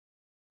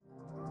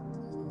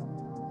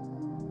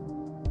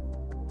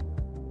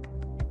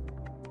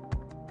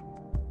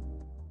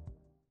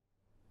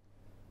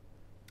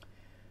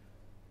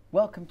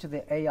Welcome to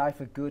the AI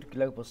for Good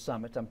Global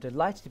Summit. I'm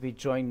delighted to be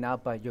joined now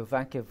by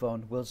Jovanka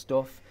von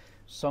Wilsdorf,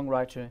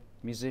 songwriter,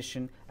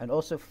 musician, and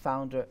also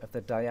founder of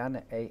the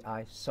Diana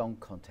AI Song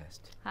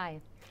Contest.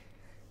 Hi.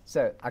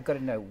 So I've got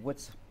to know,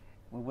 what's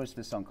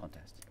the song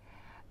contest?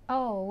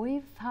 Oh, we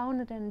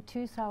founded in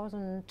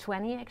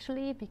 2020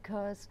 actually,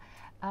 because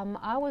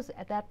I was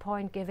at that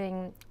point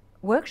giving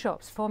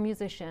workshops for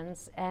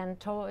musicians and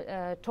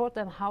taught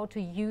them how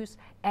to use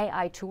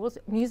AI tools,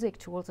 music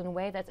tools, in a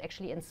way that's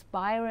actually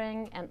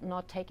inspiring and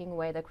not taking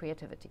away their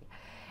creativity.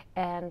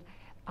 And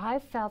I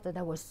felt that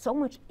there was so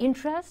much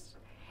interest,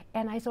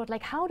 and I thought,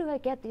 like, how do I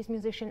get these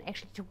musicians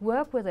actually to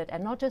work with it,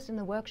 and not just in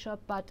the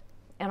workshop, but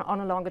on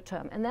a longer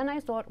term? And then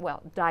I thought,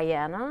 well,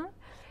 Diana,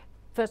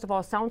 first of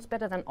all, sounds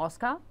better than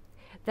Oscar.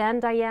 Then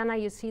Diana,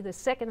 you see the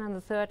second and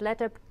the third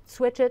letter,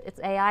 switch it, it's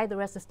AI, the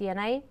rest is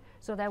DNA.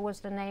 So that was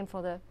the name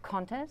for the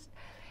contest.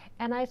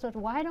 And I thought,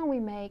 why don't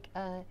we make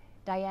a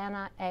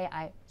Diana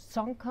AI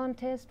song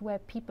contest where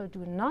people do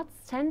not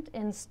send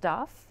in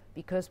stuff,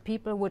 because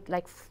people would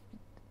like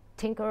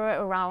tinker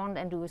around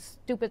and do a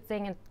stupid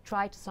thing and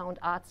try to sound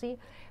artsy,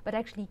 but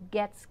actually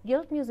get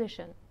skilled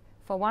musicians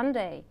for one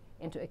day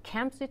into a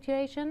camp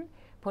situation,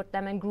 put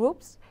them in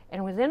groups,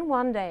 and within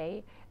one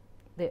day,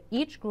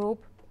 each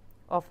group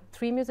of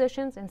 3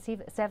 musicians and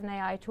 7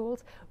 AI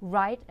tools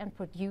write and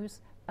produce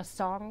a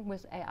song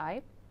with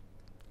AI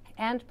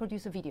and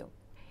produce a video.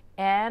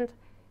 And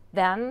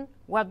then,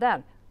 what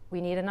then?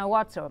 We need an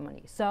award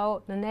ceremony.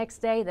 So the next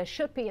day there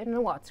should be an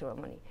award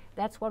ceremony.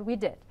 That's what we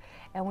did.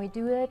 And we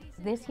do it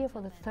this year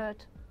for the 3rd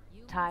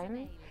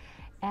time.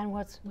 And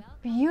what's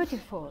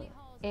beautiful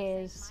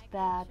is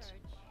that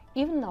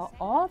even though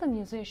all the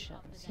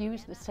musicians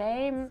use the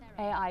same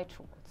AI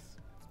tools,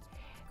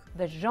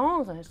 the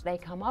genres they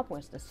come up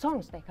with, the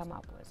songs they come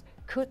up with,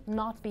 could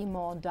not be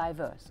more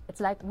diverse.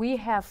 It's like we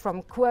have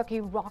from quirky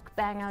rock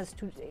bangers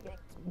to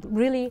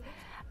really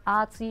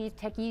artsy,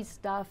 techie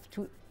stuff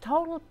to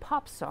total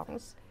pop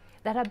songs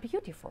that are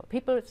beautiful.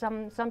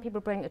 Some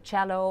people bring a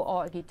cello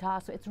or a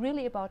guitar, so it's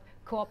really about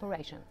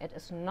cooperation. It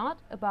is not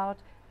about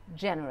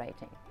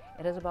generating.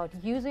 It is about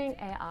using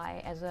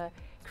AI as a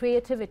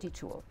creativity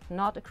tool,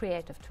 not a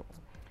creative tool.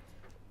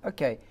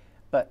 Okay,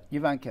 but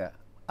Jovanka,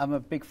 I'm a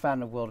big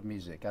fan of world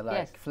music. I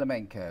like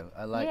flamenco,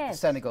 I like the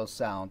Senegal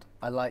sound,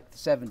 I like the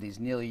 70s,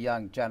 Neil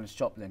Young, Janis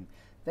Joplin.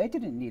 They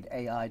didn't need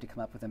AI to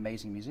come up with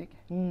amazing music.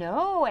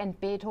 No, and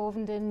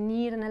Beethoven didn't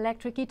need an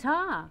electric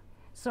guitar.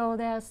 So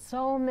there are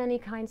so many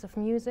kinds of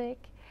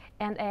music,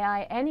 and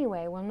AI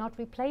anyway will not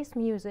replace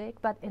music,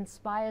 but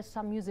inspire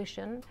some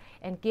musician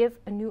and give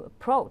a new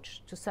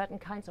approach to certain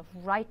kinds of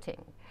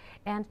writing.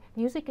 And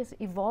music is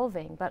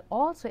evolving, but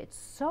also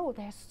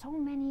there's so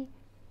many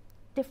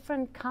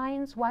different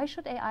kinds. Why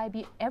should AI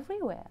be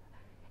everywhere?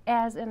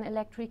 As an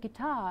electric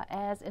guitar,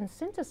 as in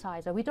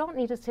synthesizer. We don't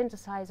need a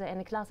synthesizer in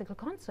a classical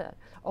concert.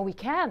 Or we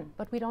can,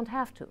 but we don't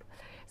have to.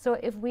 So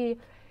if we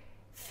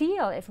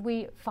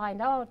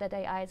find out that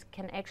AIs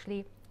can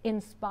actually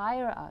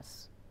inspire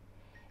us,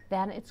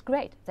 then it's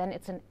great. Then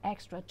it's an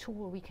extra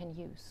tool we can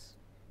use.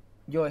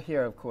 You're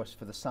here, of course,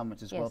 for the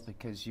summit as well,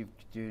 because you're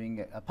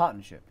doing a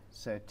partnership.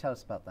 So tell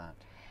us about that.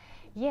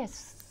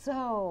 Yes,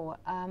 so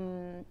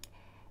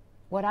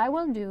what I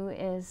will do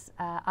is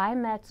I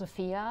met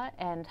Sophia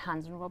and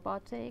Hansen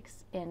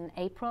Robotics in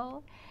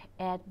April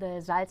at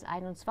the Salz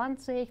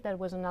 21. That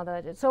was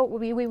another. So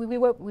we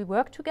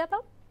worked together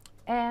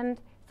and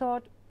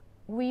thought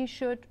we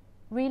should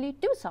really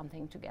do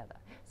something together.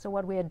 So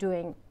what we are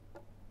doing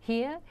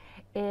here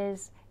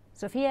is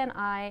Sophia and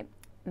I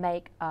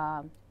make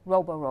a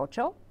Robo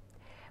Roadshow,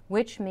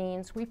 which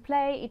means we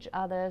play each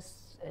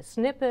other's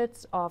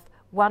snippets of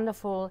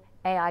wonderful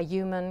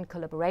AI-human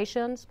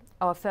collaborations.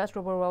 Our first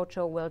Robo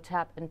Roadshow will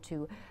tap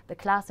into the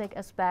classic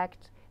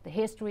aspect, the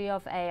history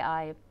of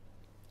AI,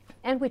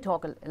 and we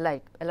talk a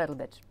little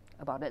bit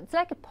about it. It's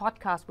like a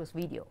podcast with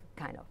video,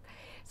 kind of.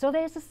 So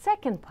there's a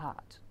second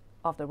part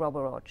of the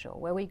Robo Roadshow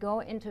where we go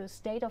into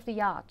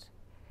state-of-the-art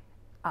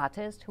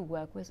artists who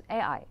work with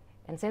AI.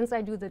 And since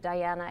I do the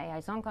Diana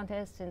AI Song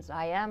Contest, since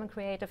I am a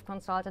creative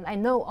consultant, I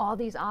know all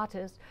these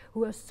artists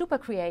who are super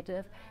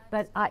creative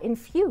but are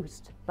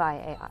infused by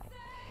AI.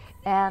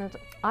 And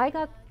I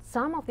got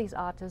some of these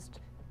artists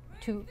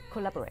to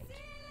collaborate.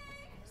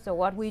 So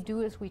what we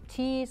do is we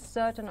tease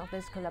certain of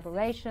these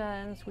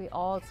collaborations. We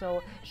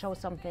also show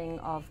something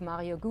of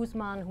Mario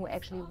Guzman, who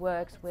actually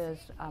works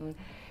with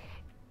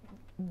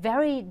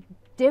very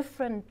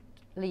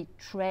differently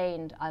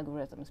trained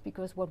algorithms,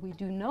 because what we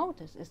do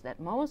notice is that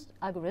most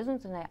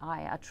algorithms in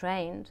AI are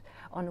trained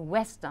on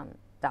Western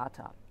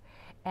data.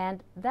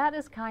 And that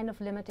is kind of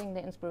limiting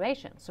the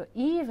inspiration. So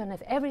even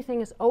if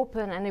everything is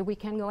open and we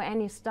can go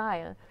any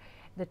style,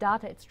 the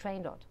data it's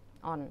trained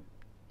on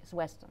is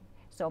Western.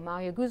 So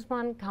Mario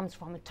Guzman comes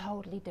from a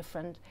totally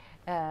different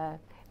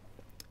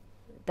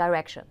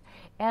direction.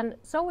 And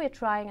so we're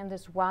trying in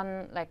this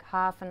one,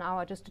 half an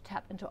hour just to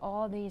tap into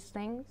all these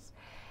things.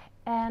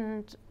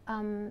 And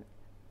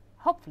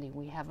hopefully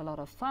we have a lot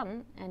of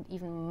fun, and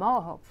even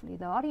more hopefully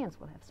the audience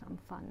will have some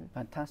fun.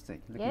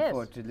 Fantastic. Looking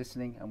forward to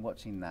listening and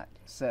watching that.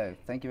 So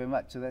thank you very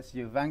much. So that's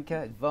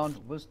Jovanka von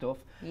Wilsdorf.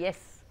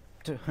 Yes.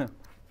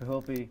 Who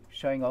will be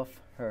showing off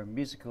her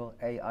musical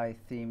AI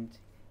themed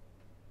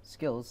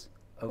skills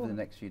over the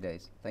next few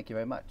days. Thank you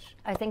very much.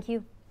 I thank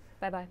you.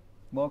 Bye-bye.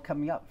 More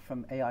coming up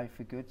from AI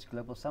for Good's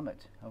Global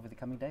Summit over the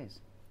coming days.